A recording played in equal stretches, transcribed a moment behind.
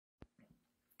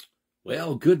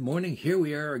Well, good morning. Here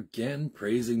we are again,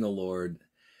 praising the Lord.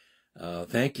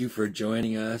 Thank you for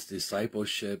joining us,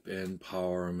 Discipleship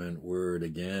Empowerment Word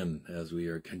again, as we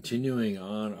are continuing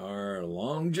on our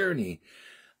long journey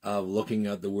of looking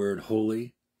at the word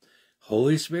holy,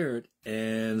 Holy Spirit,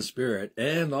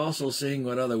 and also seeing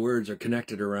what other words are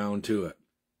connected around to it.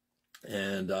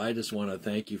 And I just want to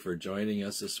thank you for joining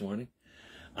us this morning.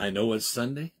 I know it's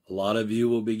Sunday. A lot of you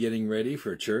will be getting ready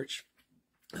for church.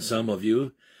 Some of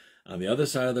you on the other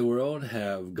side of the world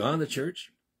have gone to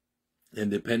church,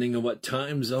 and depending on what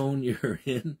time zone you're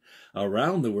in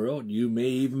around the world, you may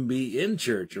even be in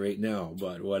church right now.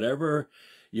 But whatever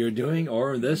you're doing,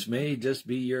 or this may just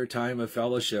be your time of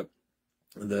fellowship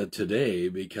today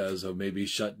because of maybe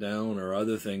shutdown or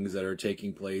other things that are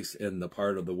taking place in the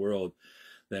part of the world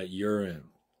that you're in.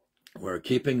 We're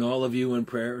keeping all of you in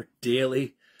prayer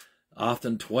daily,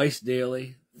 often twice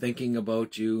daily, thinking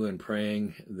about you and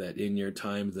praying that in your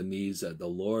times of needs that the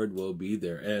Lord will be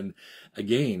there. And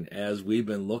again, as we've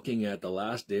been looking at the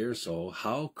last day or so,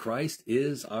 how Christ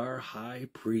is our high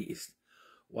priest.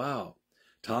 Wow.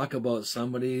 Talk about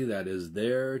somebody that is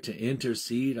there to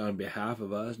intercede on behalf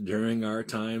of us during our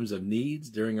times of needs,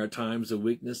 during our times of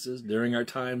weaknesses, during our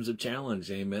times of challenge.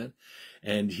 Amen.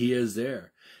 And he is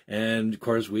there. And of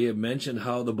course, we have mentioned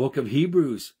how the book of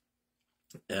Hebrews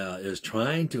is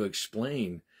trying to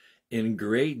explain in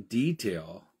great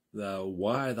detail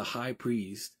why the high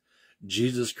priest,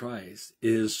 Jesus Christ,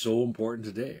 is so important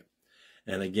today.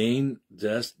 And again,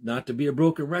 just not to be a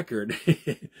broken record,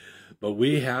 but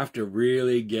we have to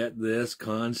really get this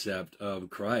concept of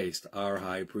Christ, our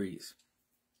high priest.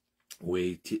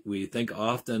 We think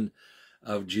often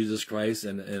of Jesus Christ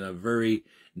in a very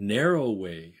narrow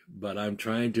way, but I'm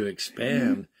trying to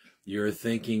expand your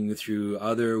thinking through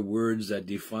other words that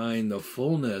define the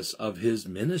fullness of his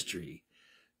ministry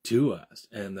to us.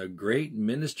 And the great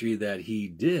ministry that he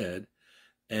did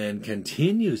and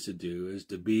continues to do is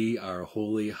to be our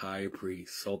holy high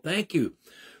priest. So thank you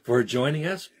for joining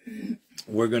us.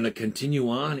 We're going to continue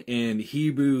on in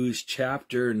Hebrews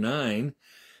chapter 9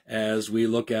 as we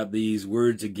look at these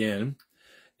words again.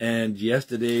 And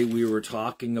yesterday we were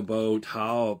talking about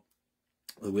how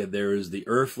there is the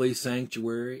earthly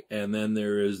sanctuary, and then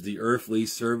there is the earthly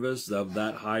service of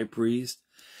that high priest,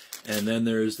 and then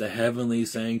there's the heavenly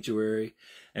sanctuary,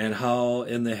 and how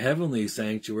in the heavenly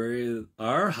sanctuary,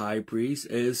 our high priest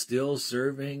is still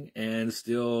serving and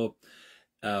still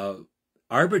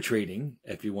arbitrating,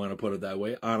 if you want to put it that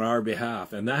way, on our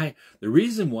behalf. And the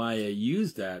reason why I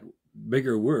use that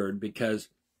bigger word, because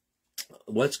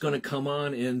what's going to come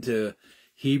on into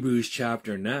Hebrews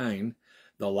chapter 9,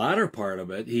 the latter part of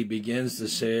it, he begins to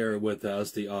share with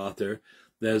us, the author,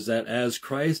 that as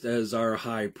Christ as our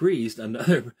high priest,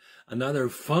 another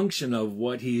function of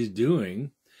what he's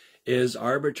doing is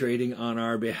arbitrating on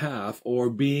our behalf, or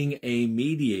being a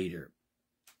mediator.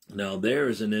 Now,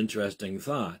 there's an interesting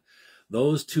thought.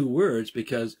 Those two words,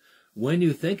 because when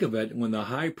you think of it, when the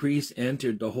high priest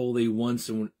entered the holy once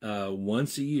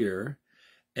a year,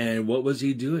 and what was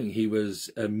he doing? He was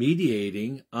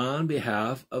mediating on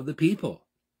behalf of the people.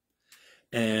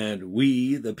 And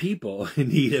we, the people,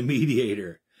 need a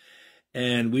mediator.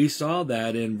 And we saw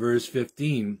that in verse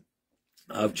 15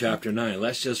 of chapter 9.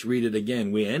 Let's just read it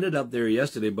again. We ended up there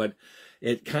yesterday, but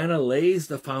it kind of lays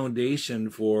the foundation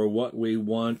for what we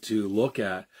want to look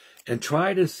at and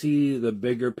try to see the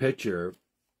bigger picture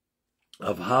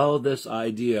of how this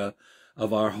idea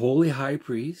of our holy high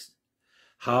priest,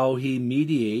 how he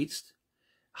mediates,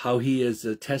 how he is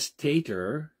a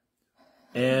testator,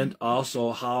 and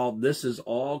also how this is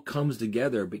all comes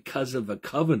together because of a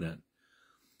covenant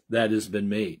that has been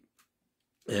made,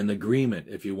 an agreement,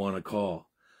 if you want to call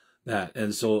that.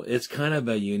 And so it's kind of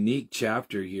a unique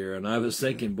chapter here. And I was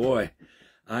thinking, boy,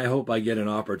 I hope I get an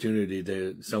opportunity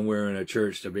to somewhere in a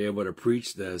church to be able to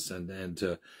preach this and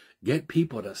to get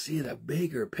people to see the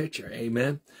bigger picture.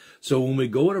 Amen. So when we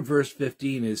go to verse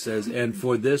 15, it says, and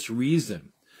for this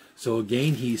reason. So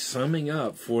again, he's summing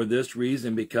up, for this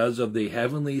reason, because of the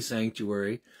heavenly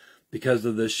sanctuary, because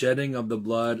of the shedding of the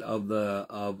blood of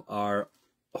our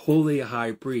holy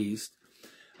high priest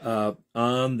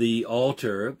on the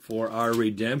altar for our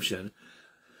redemption.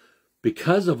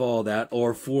 Because of all that,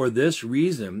 or for this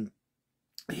reason,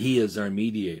 he is our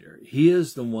mediator. He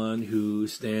is the one who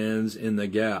stands in the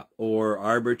gap, or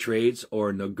arbitrates,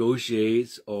 or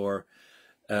negotiates, or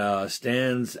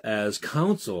stands as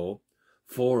counsel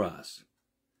for us.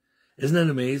 Isn't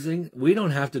that amazing? We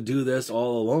don't have to do this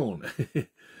all alone.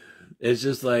 It's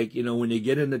just like, when you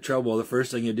get into trouble, the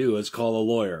first thing you do is call a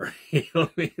lawyer. You know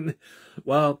what I mean?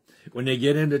 Well, when you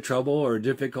get into trouble or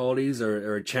difficulties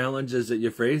or challenges that you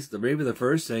face, maybe the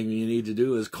first thing you need to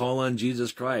do is call on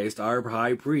Jesus Christ, our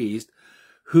high priest,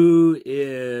 who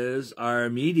is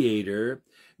our mediator,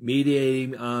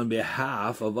 mediating on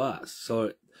behalf of us.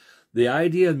 So the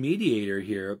idea of mediator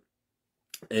here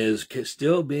is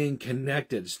still being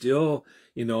connected, still,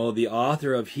 the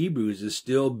author of Hebrews is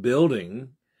still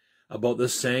building about the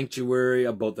sanctuary,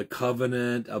 about the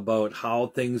covenant, about how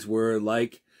things were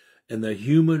like in the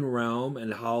human realm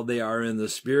and how they are in the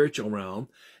spiritual realm.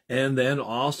 And then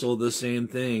also the same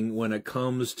thing when it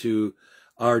comes to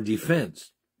our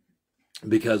defense,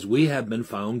 because we have been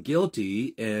found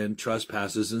guilty in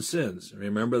trespasses and sins.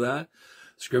 Remember that?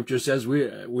 Scripture says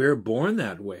we're born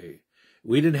that way.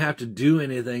 We didn't have to do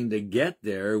anything to get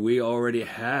there. We already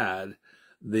had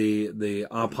the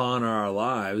upon our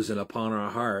lives and upon our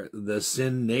heart, the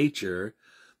sin nature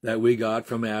that we got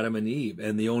from Adam and Eve.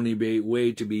 And the only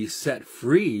way to be set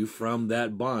free from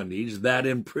that bondage, that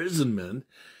imprisonment,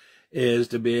 is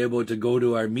to be able to go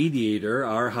to our mediator,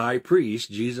 our high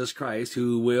priest, Jesus Christ,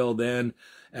 who will then,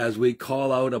 as we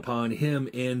call out upon him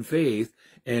in faith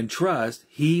and trust,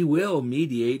 he will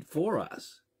mediate for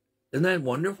us. Isn't that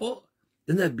wonderful?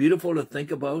 Isn't that beautiful to think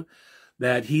about?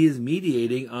 That he is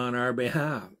mediating on our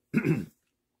behalf.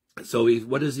 So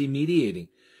what is he mediating?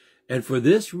 And for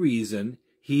this reason,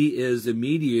 he is the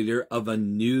mediator of a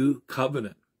new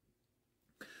covenant.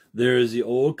 There is the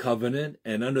old covenant,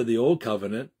 and under the old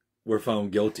covenant, we're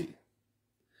found guilty.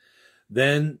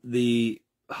 Then the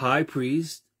high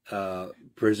priest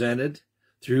presented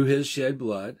through his shed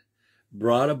blood,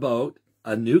 brought about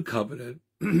a new covenant,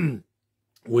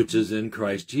 which is in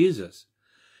Christ Jesus.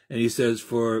 And he says,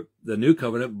 for the new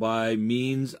covenant by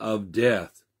means of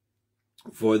death,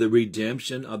 for the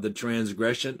redemption of the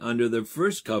transgression under the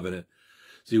first covenant.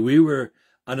 See, we were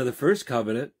under the first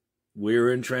covenant, we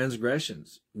were in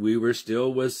transgressions. We were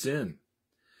still with sin.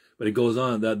 But it goes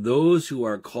on, that those who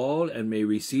are called and may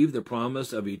receive the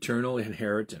promise of eternal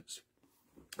inheritance.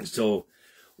 So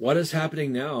what is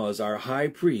happening now is our high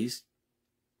priest,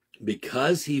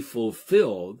 because he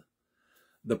fulfilled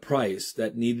the price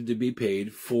that needed to be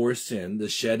paid for sin, the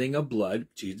shedding of blood,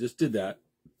 Jesus did that,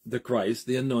 the Christ,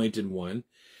 the anointed one,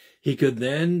 he could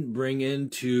then bring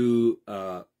into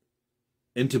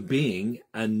being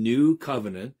a new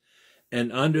covenant.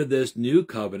 And under this new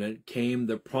covenant came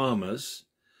the promise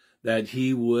that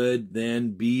he would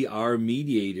then be our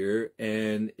mediator,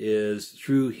 and is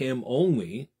through him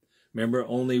only. Remember,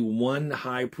 only one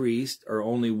high priest or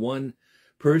only one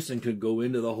person could go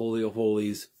into the Holy of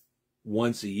Holies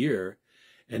once a year.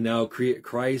 And now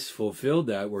Christ fulfilled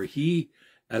that, where he,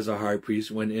 as a high priest,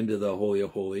 went into the Holy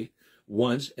of Holies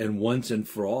once and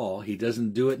for all. He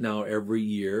doesn't do it now every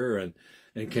year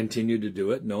and continue to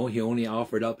do it. No, he only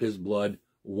offered up his blood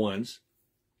once.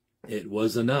 It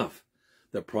was enough.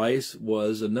 The price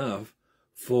was enough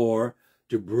to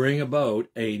bring about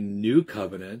a new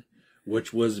covenant,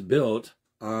 which was built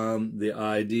on the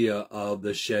idea of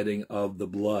the shedding of the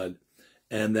blood.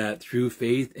 And that through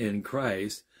faith in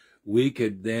Christ, we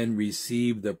could then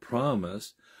receive the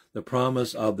promise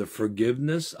of the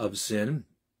forgiveness of sin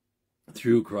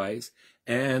through Christ.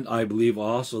 And I believe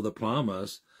also the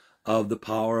promise of the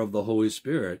power of the Holy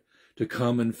Spirit to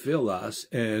come and fill us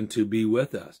and to be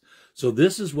with us. So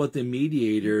this is what the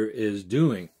mediator is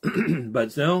doing.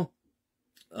 But now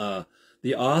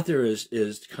the author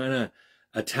is kind of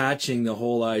attaching the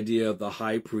whole idea of the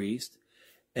high priest,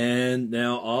 and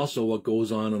now also what goes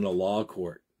on in a law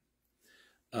court.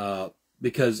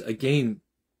 Because, again,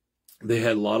 they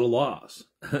had a lot of laws.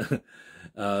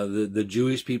 The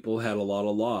Jewish people had a lot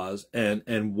of laws.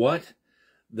 And what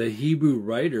the Hebrew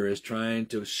writer is trying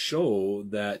to show,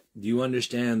 that, do you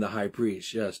understand the high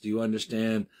priest? Yes. Do you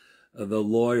understand the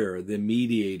lawyer, the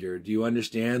mediator? Do you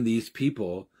understand these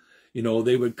people?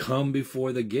 They would come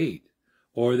before the gate,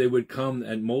 or they would come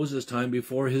at Moses' time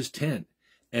before his tent,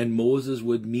 and Moses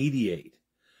would mediate.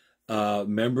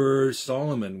 Remember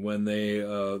Solomon, when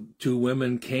two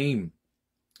women came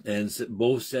and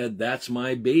both said, "That's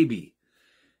my baby."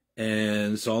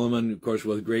 And Solomon, of course,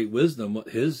 with great wisdom,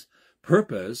 his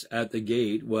purpose at the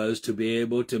gate was to be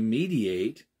able to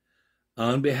mediate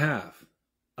on behalf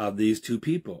of these two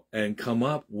people and come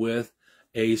up with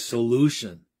a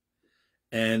solution.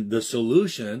 And the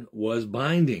solution was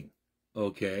binding.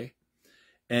 Okay?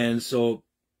 And so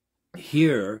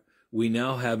here we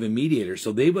now have a mediator.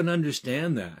 So they would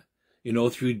understand that,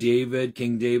 through David,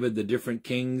 King David, the different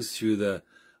kings,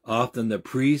 often the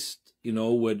priest,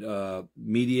 would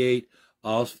mediate.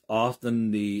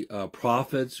 Often the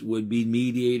prophets would be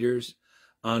mediators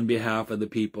on behalf of the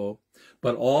people,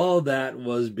 but all that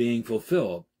was being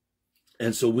fulfilled.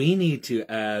 And so we need to,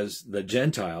 as the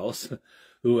Gentiles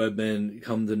who have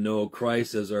come to know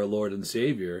Christ as our Lord and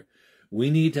Savior,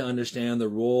 we need to understand the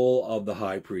role of the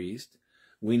high priest.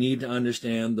 We need to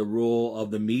understand the role of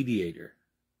the mediator,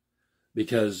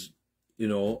 because,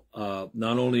 not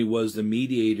only was the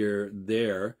mediator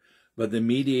there, but the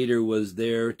mediator was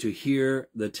there to hear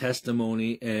the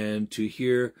testimony and to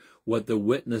hear what the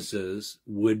witnesses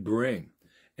would bring.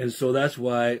 And so that's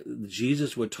why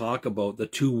Jesus would talk about the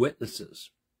two witnesses.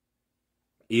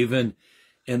 Even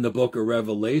in the book of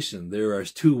Revelation, there are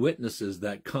two witnesses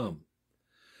that come,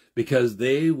 because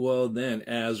they will then,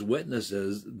 as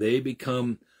witnesses, they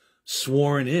become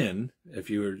sworn in, if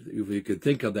you could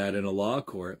think of that in a law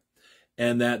court,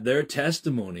 and that their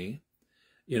testimony,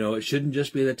 it shouldn't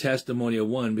just be the testimony of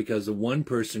one, because the one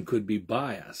person could be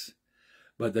biased.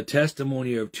 But the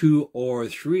testimony of two or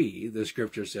three, the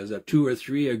scripture says, that two or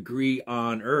three agree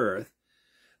on earth,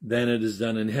 then it is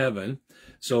done in heaven.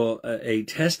 So a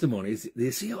testimony,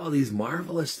 you see all these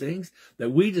marvelous things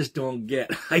that we just don't get.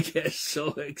 I get so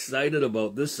excited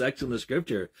about this section of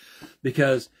scripture,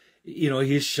 because,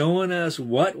 he's showing us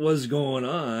what was going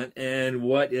on and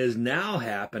what is now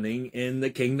happening in the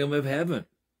kingdom of heaven.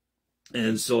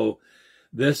 And so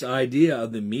this idea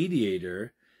of the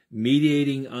mediator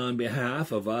mediating on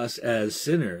behalf of us as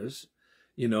sinners,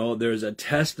 there's a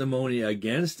testimony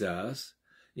against us.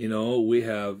 We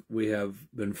have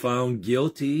been found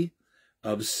guilty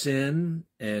of sin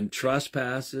and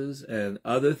trespasses and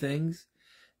other things,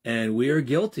 and we are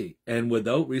guilty. And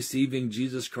without receiving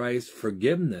Jesus Christ's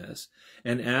forgiveness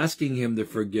and asking him to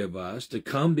forgive us, to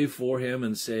come before him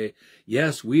and say,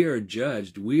 yes, we are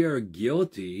judged, we are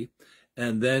guilty,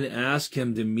 and then ask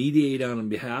him to mediate on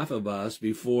behalf of us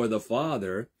before the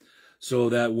Father, so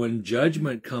that when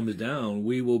judgment comes down,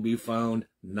 we will be found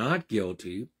not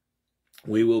guilty.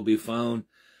 We will be found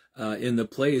in the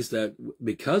place that,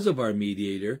 because of our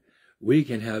mediator, we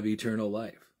can have eternal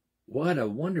life. What a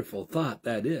wonderful thought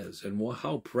that is, and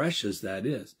how precious that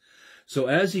is. So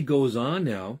as he goes on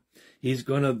now, he's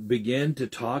going to begin to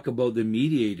talk about the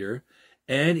mediator,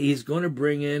 and he's going to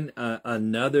bring in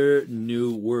another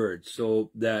new word,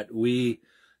 so that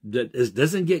it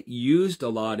doesn't get used a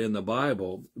lot in the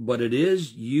Bible, but it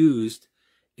is used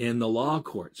in the law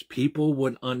courts. People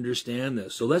would understand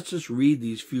this. So let's just read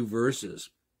these few verses.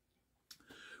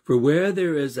 For where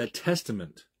there is a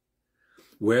testament,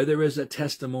 where there is a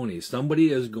testimony,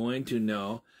 somebody is going to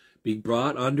now be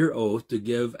brought under oath to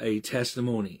give a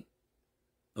testimony.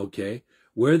 Okay?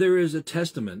 Where there is a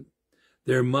testament,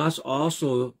 there must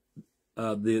also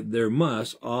of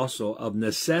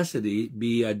necessity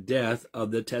be a death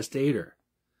of the testator.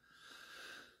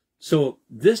 So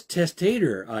this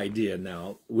testator idea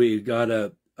now, we've got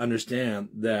to understand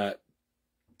that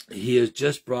he has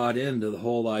just brought into the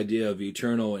whole idea of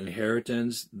eternal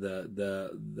inheritance,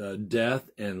 the death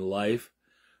and life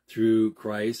through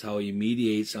Christ, how he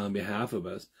mediates on behalf of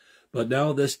us. But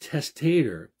now this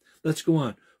testator, let's go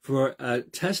on. For a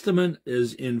testament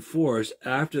is in force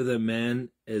after the men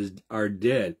are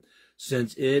dead,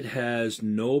 since it has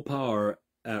no power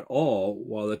at all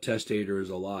while the testator is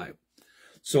alive.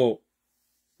 So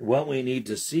what we need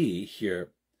to see here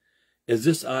is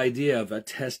this idea of a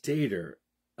testator.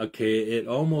 Okay, it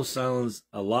almost sounds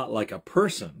a lot like a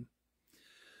person,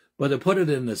 but to put it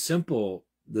in the simple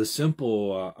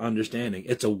understanding,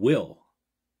 it's a will.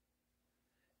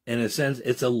 In a sense,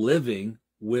 it's a living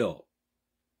will.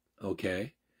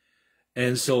 Okay,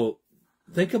 and so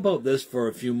think about this for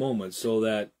a few moments, so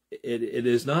that it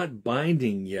is not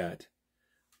binding yet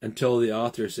until the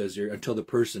author says here, until the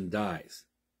person dies.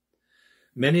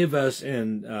 Many of us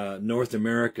in North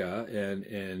America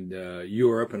and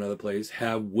Europe and other places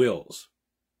have wills,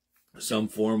 some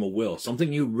form of will,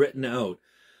 something you've written out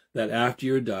that after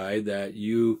you die that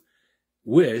you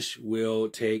wish will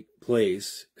take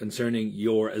place concerning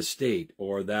your estate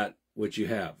or that which you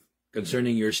have.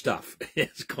 Concerning your stuff,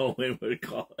 it's called, we would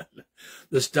call it,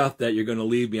 the stuff that you're going to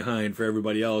leave behind for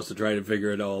everybody else to try to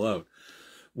figure it all out.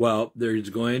 Well, there's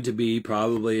going to be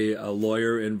probably a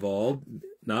lawyer involved,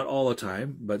 not all the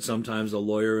time, but sometimes a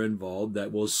lawyer involved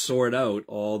that will sort out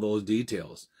all those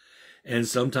details. And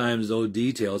sometimes those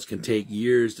details can take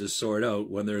years to sort out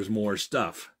when there's more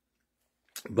stuff.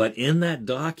 But in that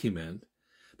document,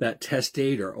 that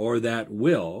testator or that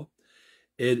will,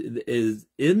 it is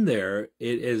in there,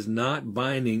 it is not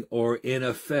binding or in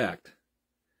effect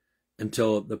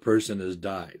until the person has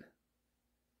died.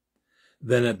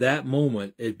 Then at that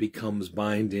moment, it becomes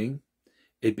binding,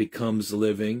 it becomes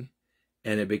living,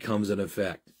 and it becomes an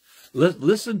effect.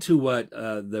 Listen to what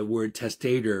the word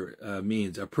testator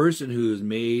means. A person who has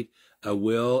made a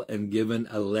will and given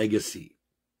a legacy.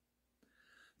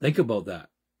 Think about that.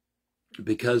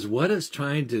 Because what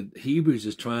Hebrews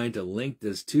is trying to link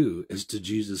this to is to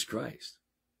Jesus Christ.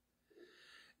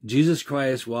 Jesus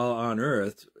Christ, while on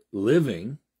earth,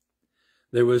 living,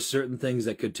 there was certain things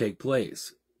that could take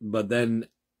place. But then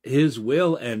his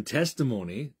will and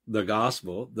testimony, the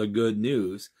gospel, the good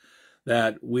news,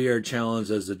 that we are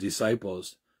challenged as the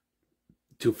disciples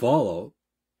to follow,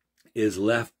 is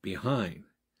left behind.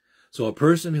 So a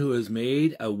person who has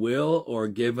made a will or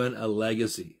given a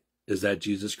legacy, is that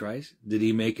Jesus Christ? Did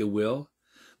he make a will?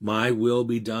 My will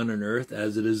be done on earth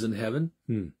as it is in heaven?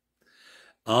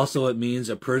 Also, it means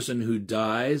a person who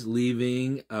dies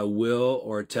leaving a will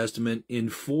or a testament in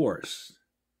force.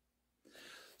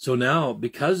 So now,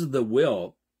 because of the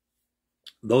will,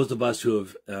 those of us who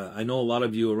have, I know a lot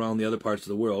of you around the other parts of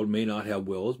the world may not have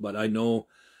wills, but I know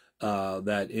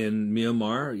that in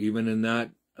Myanmar, even in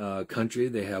that country,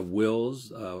 they have wills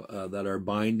that are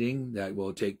binding, that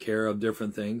will take care of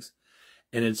different things.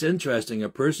 And it's interesting, a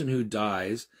person who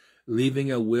dies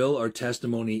leaving a will or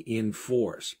testimony in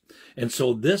force. And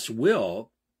so this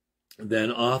will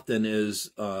then often is,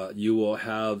 you will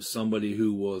have somebody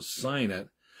who will sign it.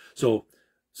 So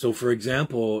for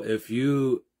example, if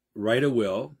you write a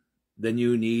will, then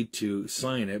you need to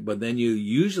sign it, but then you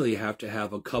usually have to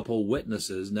have a couple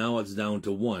witnesses. Now it's down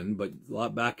to one, but a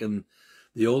lot back in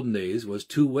the olden days was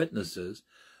 2 witnesses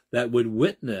that would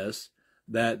witness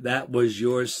that that was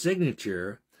your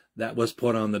signature that was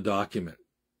put on the document.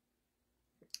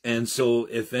 And so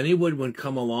if anyone would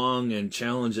come along and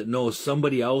challenge it, no,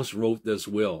 somebody else wrote this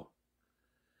will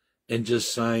and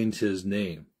just signed his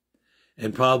name.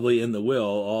 And probably in the will,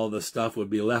 all the stuff would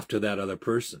be left to that other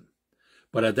person.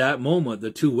 But at that moment,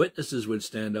 the 2 witnesses would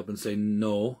stand up and say,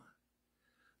 no,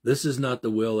 this is not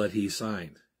the will that he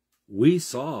signed. We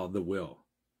saw the will.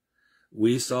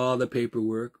 We saw the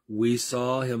paperwork. We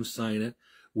saw him sign it.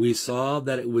 We saw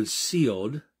that it was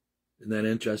sealed. Isn't that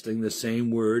interesting? The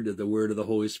same word, the word of the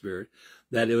Holy Spirit,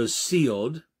 that it was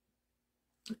sealed.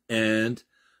 And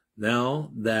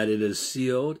now that it is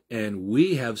sealed and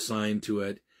we have signed to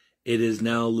it, it is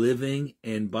now living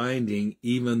and binding,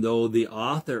 even though the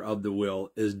author of the will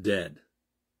is dead.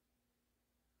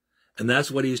 And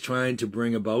that's what he's trying to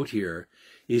bring about here.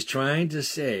 He's trying to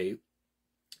say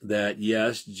that,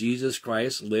 yes, Jesus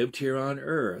Christ lived here on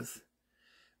earth,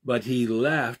 but he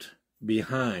left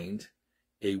behind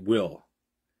a will,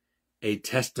 a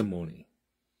testimony.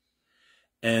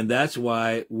 And that's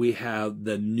why we have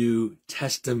the New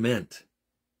Testament.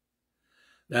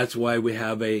 That's why we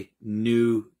have a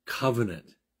new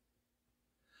covenant.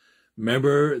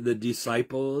 Remember, the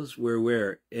disciples were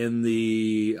where? In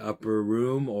the upper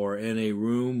room or in a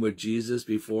room with Jesus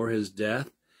before his death.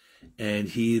 And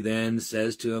he then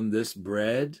says to them, this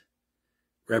bread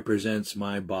represents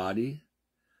my body.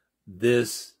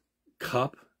 This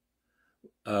cup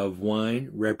of wine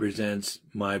represents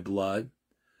my blood,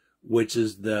 which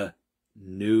is the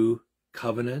new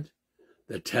covenant,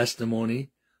 the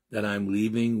testimony that I'm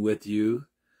leaving with you,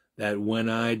 that when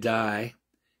I die,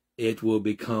 it will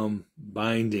become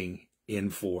binding in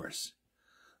force.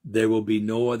 There will be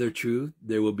no other truth.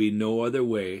 There will be no other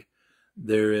way.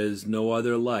 There is no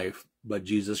other life but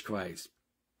Jesus Christ.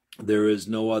 There is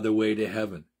no other way to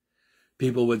heaven.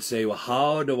 People would say, well,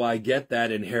 how do I get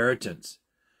that inheritance?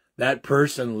 That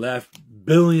person left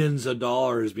billions of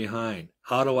dollars behind.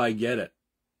 How do I get it?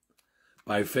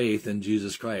 By faith in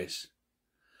Jesus Christ.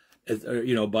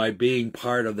 By being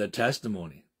part of the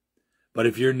testimony. But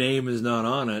if your name is not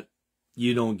on it,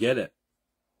 you don't get it.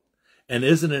 And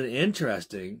isn't it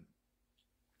interesting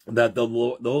that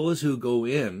those who go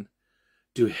in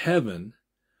to heaven,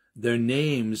 their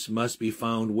names must be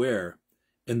found where?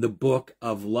 In the book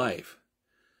of life.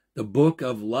 The book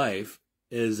of life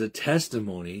is a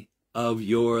testimony of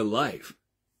your life.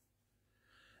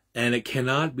 And it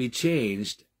cannot be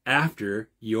changed after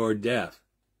your death.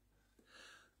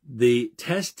 The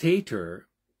testator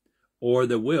or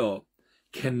the will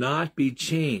cannot be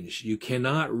changed. You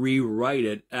cannot rewrite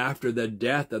it after the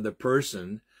death of the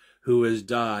person who has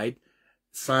died,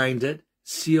 signed it,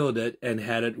 sealed it, and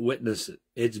had it witnessed it.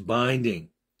 It's binding.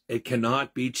 It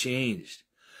cannot be changed.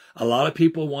 A lot of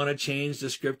people want to change the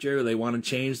scripture. They want to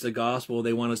change the gospel.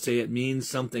 They want to say it means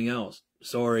something else.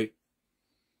 Sorry.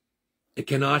 It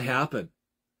cannot happen.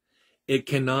 It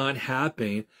cannot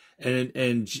happen.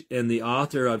 And the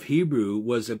author of Hebrew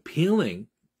was appealing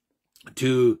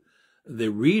to the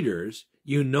readers.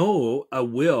 You know, a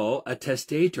will, a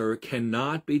testator,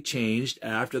 cannot be changed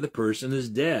after the person is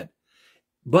dead.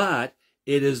 But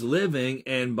it is living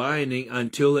and binding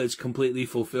until it's completely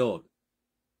fulfilled.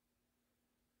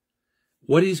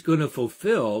 What he's going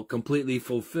to completely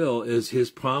fulfill, is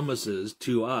his promises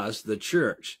to us, the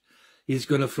church. He's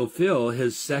going to fulfill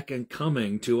his second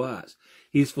coming to us.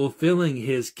 He's fulfilling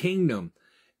his kingdom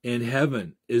in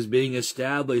heaven is being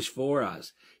established for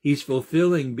us. He's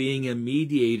fulfilling being a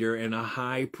mediator and a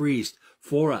high priest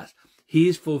for us.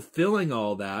 He's fulfilling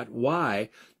all that. Why?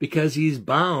 Because he's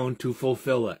bound to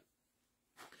fulfill it.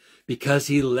 Because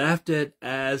he left it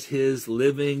as his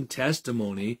living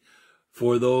testimony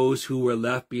for those who were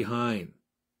left behind.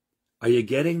 Are you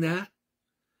getting that?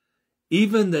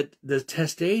 Even the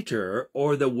testator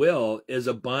or the will is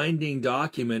a binding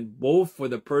document both for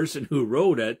the person who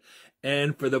wrote it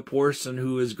and for the person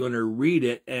who is going to read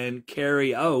it and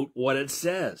carry out what it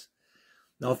says.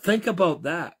 Now think about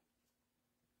that.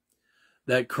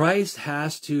 That Christ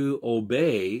has to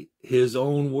obey his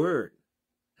own word,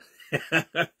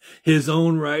 his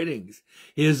own writings,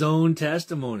 his own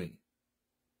testimony.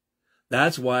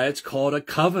 That's why it's called a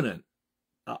covenant.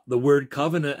 The word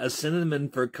covenant, a synonym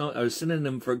for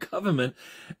covenant,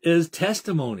 is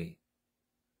testimony.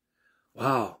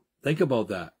 Wow, think about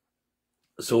that.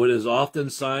 So it is often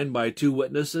signed by two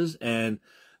witnesses, and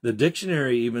the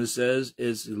dictionary even says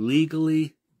it's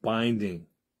legally binding.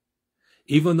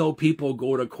 Even though people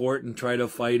go to court and try to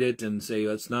fight it and say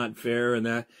it's not fair and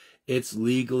that, it's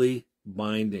legally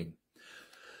binding.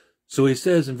 So he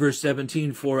says in verse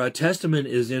 17, for a testament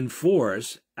is in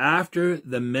force after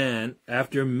men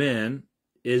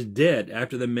is dead,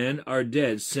 after the men are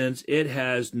dead, since it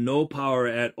has no power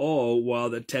at all while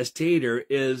the testator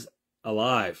is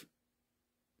alive.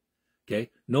 Okay,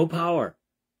 no power.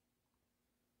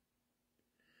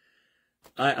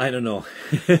 I don't know.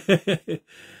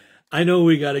 I know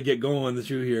we got to get going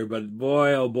through here, but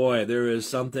boy, oh boy, there is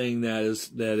something that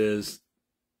is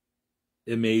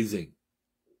amazing.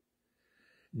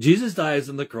 Jesus dies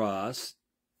on the cross.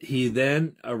 He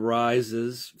then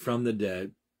arises from the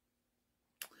dead.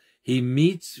 He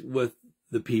meets with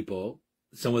the people,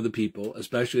 some of the people,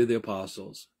 especially the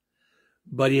apostles,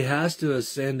 but he has to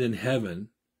ascend in heaven.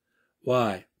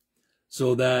 Why?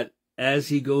 So that as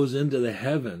he goes into the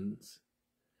heavens,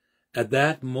 at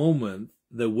that moment,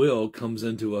 the will comes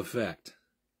into effect.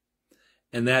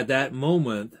 And at that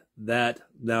moment, that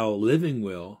now living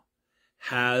will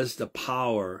has the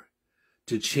power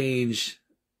to change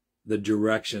the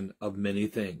direction of many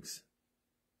things.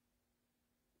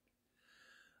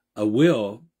 A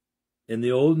will in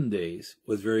the olden days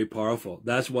was very powerful.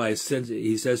 That's why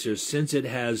he says here, since it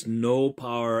has no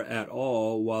power at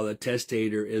all while the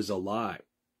testator is alive.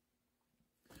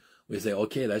 We say,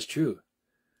 okay, that's true.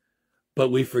 But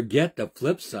we forget the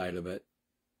flip side of it,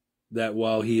 that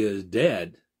while he is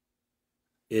dead,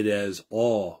 it has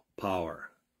all power.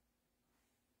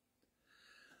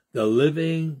 The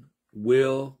living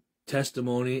will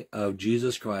testimony of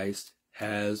Jesus Christ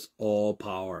has all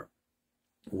power.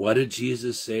 What did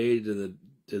Jesus say to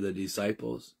the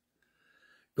disciples?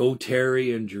 Go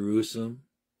tarry in Jerusalem.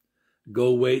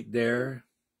 Go wait there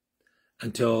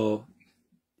until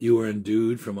you are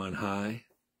endued from on high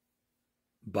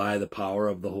by the power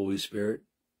of the Holy Spirit.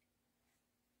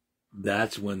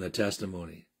 That's when the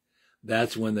testimony,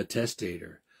 that's when the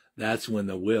testator, that's when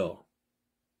the will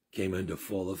came into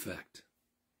full effect.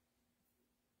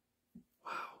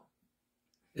 Wow.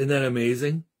 Isn't that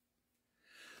amazing?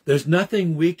 There's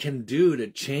nothing we can do to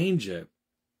change it.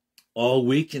 All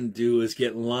we can do is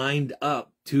get lined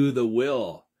up to the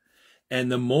will.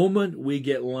 And the moment we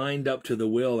get lined up to the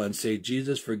will and say,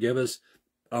 Jesus, forgive us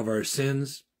of our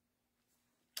sins,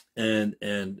 and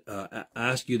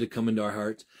ask you to come into our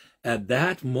hearts, at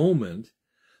that moment,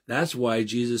 that's why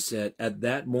Jesus said, at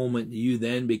that moment, you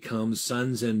then become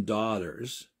sons and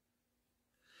daughters.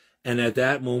 And at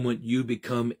that moment, you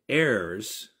become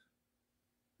heirs,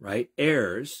 right?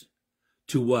 Heirs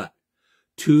to what?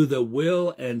 To the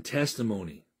will and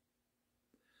testimony,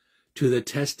 to the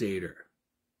testator.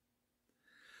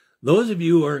 Those of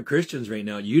you who aren't Christians right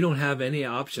now, you don't have any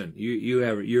option.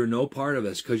 You're no part of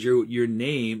this, because your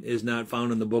name is not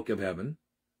found in the book of heaven,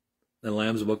 the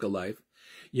Lamb's book of life.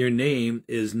 Your name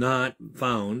is not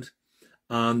found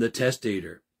on the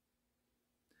testator.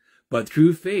 But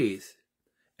through faith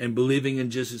and believing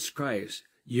in Jesus Christ,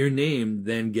 your name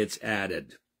then gets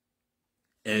added.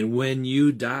 And when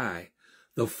you die,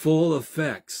 the full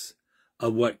effects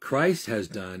of what Christ has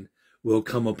done will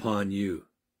come upon you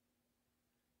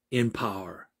in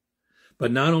power.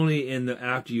 But not only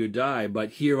after you die,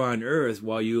 but here on earth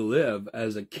while you live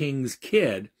as a king's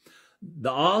kid,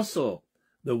 also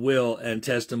the will and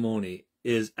testimony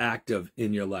is active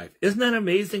in your life. Isn't that an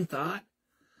amazing thought?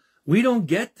 We don't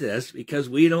get this because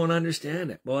we don't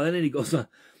understand it. Well, then he goes on.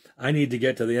 I need to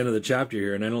get to the end of the chapter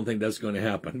here, and I don't think that's going to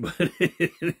happen. But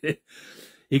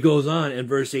he goes on in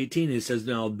verse 18. He says,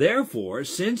 now, therefore,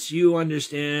 since you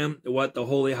understand what the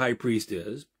holy high priest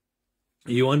is,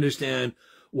 you understand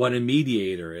what a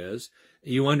mediator is,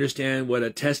 you understand what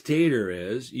a testator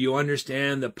is, you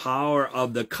understand the power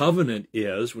of the covenant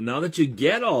is. Well, now that you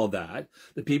get all that,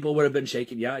 the people would have been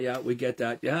shaking. Yeah, we get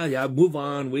that. Yeah, move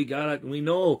on. We got it. We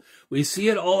know. We see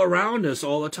it all around us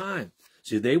all the time.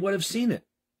 See, they would have seen it.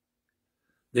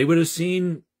 They would have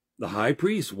seen the high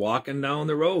priest walking down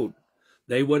the road.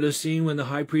 They would have seen when the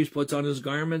high priest puts on his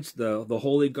garments, the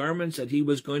holy garments, that he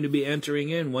was going to be entering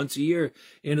in once a year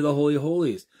into the Holy of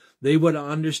Holies. They would have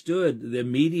understood the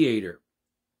mediator.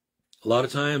 A lot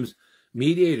of times,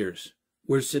 mediators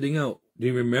were sitting out. Do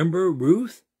you remember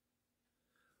Ruth?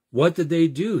 What did they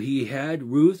do? He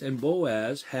had Ruth and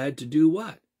Boaz had to do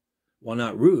what? Well,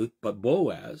 not Ruth, but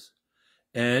Boaz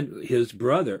and his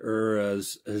brother, or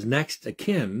his next of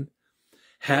kin,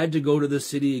 had to go to the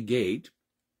city gate,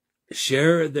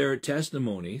 share their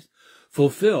testimonies,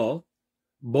 fulfill.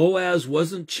 Boaz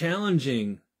wasn't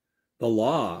challenging the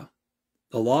law.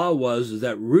 The law was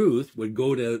that Ruth would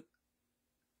go to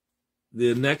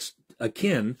the next of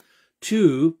kin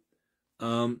to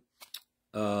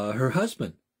her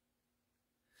husband.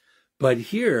 But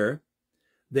here,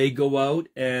 they go out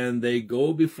and they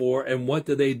go before, and what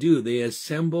do? They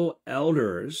assemble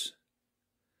elders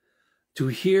to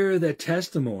hear the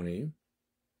testimony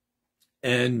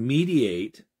and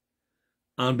mediate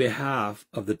on behalf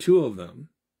of the two of them.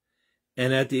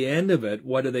 And at the end of it,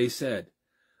 what do they say?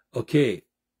 Okay,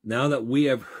 now that we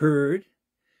have heard,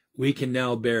 we can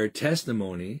now bear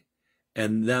testimony,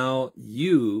 and now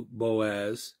you,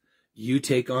 Boaz, you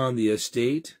take on the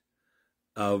estate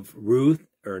of Ruth,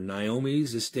 or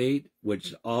Naomi's estate,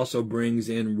 which also brings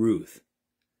in Ruth.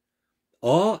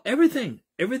 Everything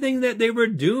that they were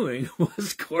doing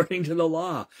was according to the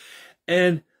law.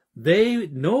 And they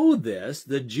know this,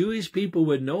 the Jewish people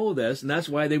would know this, and that's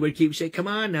why they would keep saying, come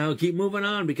on now, keep moving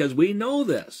on, because we know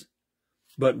this.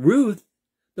 But Ruth,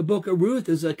 the book of Ruth,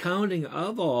 is accounting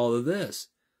of all of this.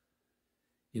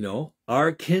 You know,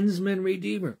 our kinsman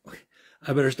redeemer.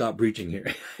 I better stop preaching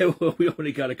here. We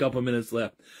only got a couple minutes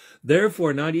left.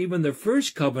 Therefore, not even the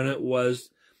first covenant was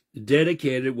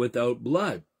dedicated without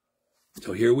blood.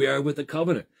 So here we are with the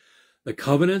covenant. The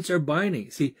covenants are binding.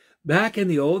 See, back in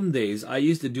the olden days, I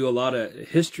used to do a lot of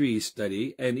history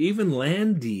study, and even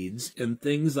land deeds and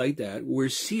things like that were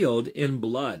sealed in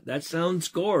blood. That sounds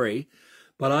gory,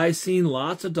 but I've seen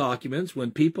lots of documents when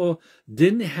people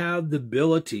didn't have the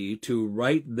ability to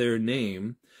write their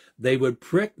name. They would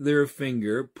prick their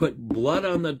finger, put blood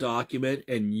on the document,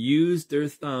 and use their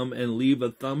thumb and leave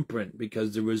a thumbprint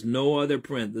because there was no other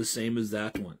print the same as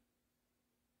that one.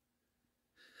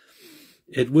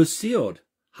 It was sealed.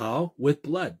 How? With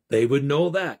blood. They would know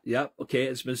that. Yep, okay,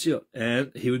 it's been sealed.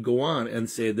 And he would go on and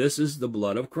say, this is the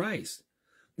blood of Christ.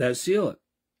 That seal it.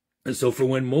 And so for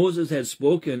when Moses had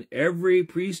spoken every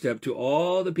precept to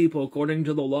all the people according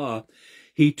to the law,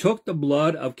 he took the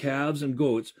blood of calves and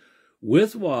goats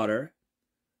with water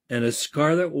and a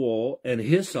scarlet wool and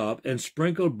hyssop, and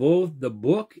sprinkled both the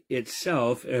book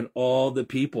itself and all the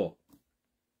people.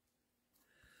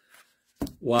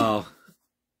 Wow,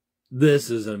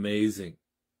 this is amazing.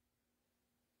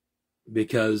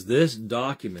 Because this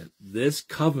document, this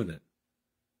covenant,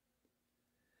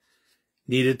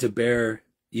 needed to bear,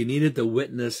 you needed the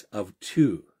witness of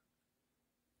two.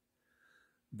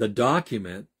 The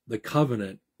document, the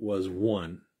covenant, was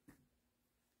one.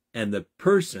 And the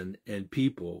person and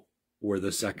people were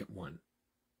the second one.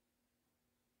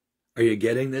 Are you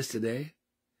getting this today?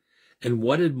 And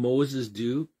what did Moses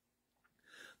do?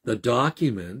 The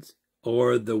document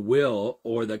or the will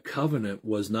or the covenant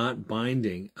was not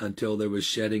binding until there was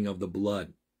shedding of the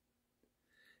blood.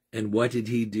 And what did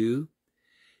he do?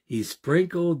 He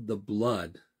sprinkled the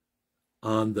blood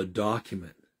on the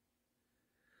document,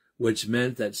 which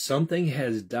meant that something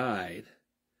has died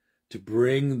to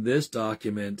bring this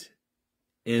document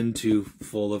into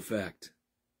full effect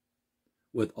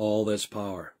with all this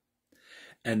power.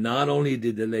 And not only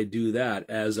did they do that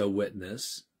as a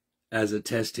witness, as a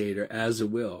testator, as a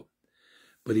will,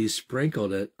 but he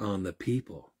sprinkled it on the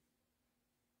people.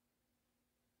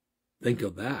 Think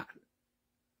of that.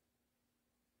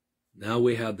 Now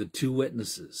we have the two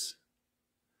witnesses.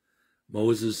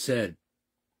 Moses said,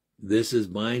 this is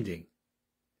binding.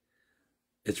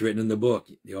 It's written in the book.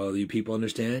 All you people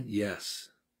understand? Yes.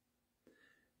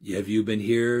 Have you been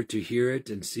here to hear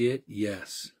it and see it?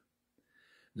 Yes.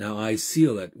 Now I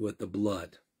seal it with the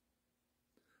blood,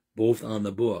 both on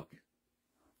the book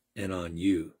and on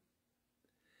you.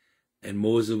 And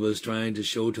Moses was trying to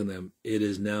show to them, it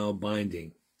is now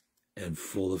binding and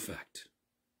full effect.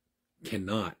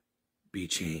 Cannot be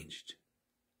changed.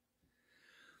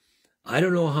 I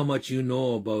don't know how much you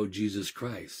know about Jesus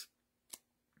Christ,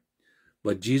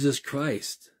 but Jesus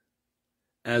Christ,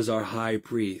 as our high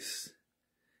priest,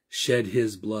 shed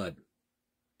his blood,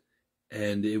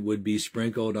 and it would be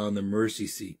sprinkled on the mercy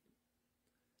seat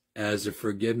as a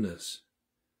forgiveness.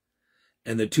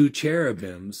 And the two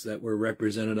cherubims that were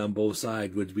represented on both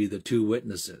sides would be the two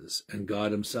witnesses, and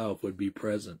God himself would be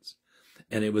present.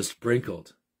 And it was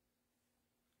sprinkled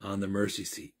on the mercy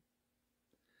seat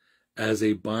as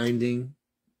a binding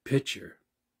picture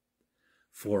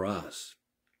for us,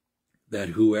 that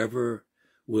whoever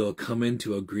will come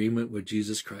into agreement with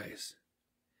Jesus Christ,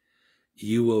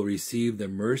 you will receive the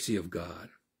mercy of God.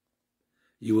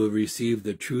 You will receive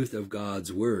the truth of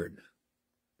God's word,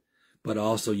 but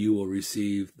also you will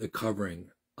receive the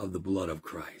covering of the blood of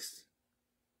Christ.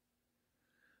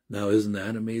 Now, isn't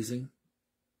that amazing?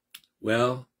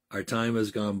 Well, our time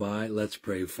has gone by. Let's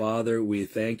pray. Father, we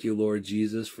thank you, Lord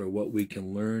Jesus, for what we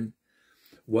can learn,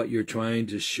 what you're trying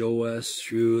to show us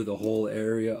through the whole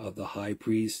area of the high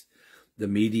priest, the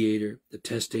mediator, the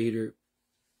testator,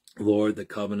 Lord, the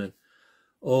covenant.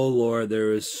 Oh, Lord,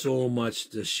 there is so much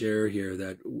to share here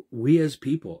that we as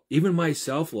people, even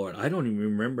myself, Lord, I don't even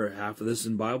remember half of this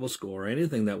in Bible school or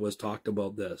anything that was talked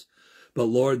about this. But,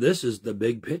 Lord, this is the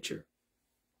big picture.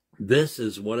 This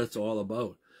is what it's all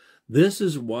about. This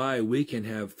is why we can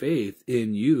have faith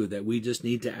in you, that we just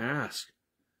need to ask.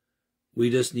 We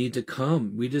just need to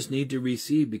come. We just need to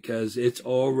receive, because it's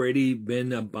already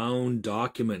been a bound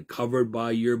document covered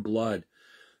by your blood,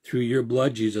 through your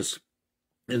blood, Jesus.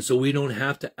 And so we don't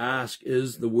have to ask,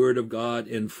 is the word of God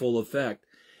in full effect?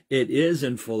 It is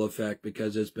in full effect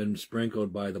because it's been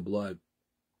sprinkled by the blood.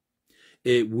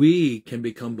 We can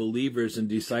become believers and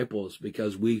disciples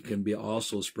because we can be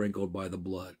also sprinkled by the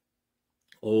blood.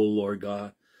 Oh, Lord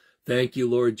God, thank you,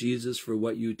 Lord Jesus, for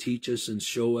what you teach us and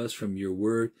show us from your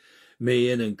word. May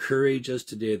it encourage us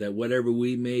today that whatever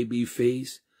we may be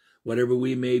faced, whatever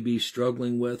we may be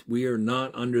struggling with, we are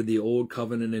not under the old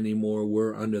covenant anymore.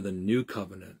 We're under the new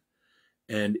covenant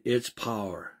and its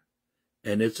power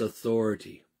and its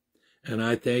authority. And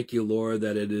I thank you, Lord,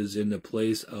 that it is in the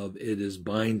place of it is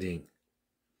binding.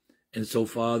 And so,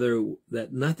 Father,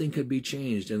 that nothing could be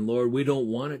changed. And Lord, we don't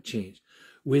want it changed.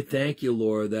 We thank you,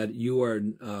 Lord, that you are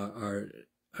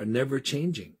never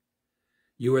changing.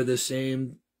 You are the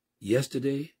same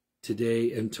yesterday,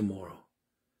 today, and tomorrow.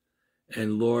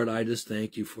 And Lord, I just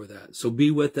thank you for that. So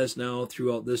be with us now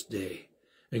throughout this day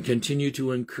and continue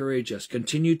to encourage us.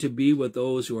 Continue to be with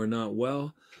those who are not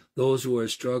well, those who are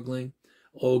struggling.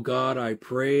 Oh God, I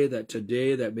pray that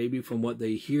today, that maybe from what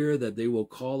they hear, that they will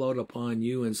call out upon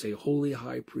you and say, Holy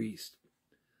High Priest,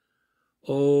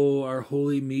 oh, our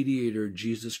holy mediator,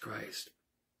 Jesus Christ.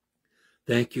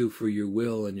 Thank you for your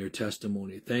will and your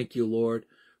testimony. Thank you, Lord,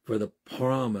 for the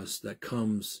promise that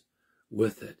comes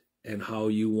with it and how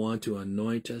you want to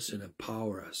anoint us and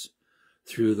empower us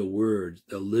through the word,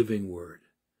 the living word.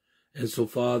 And so,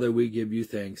 Father, we give you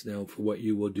thanks now for what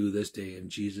you will do this day. In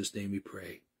Jesus' name we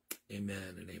pray.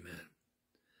 Amen and amen.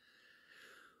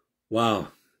 Wow.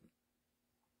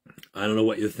 I don't know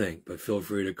what you think, but feel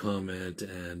free to comment,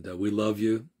 and we love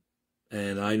you.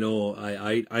 And I know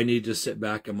I need to sit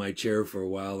back in my chair for a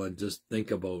while and just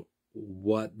think about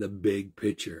what the big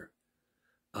picture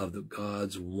of the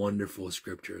God's wonderful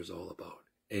scripture is all about.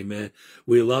 Amen.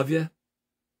 We love you.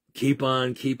 Keep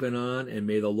on keeping on, and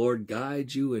may the Lord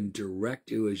guide you and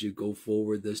direct you as you go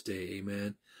forward this day.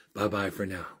 Amen. Bye-bye for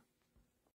now.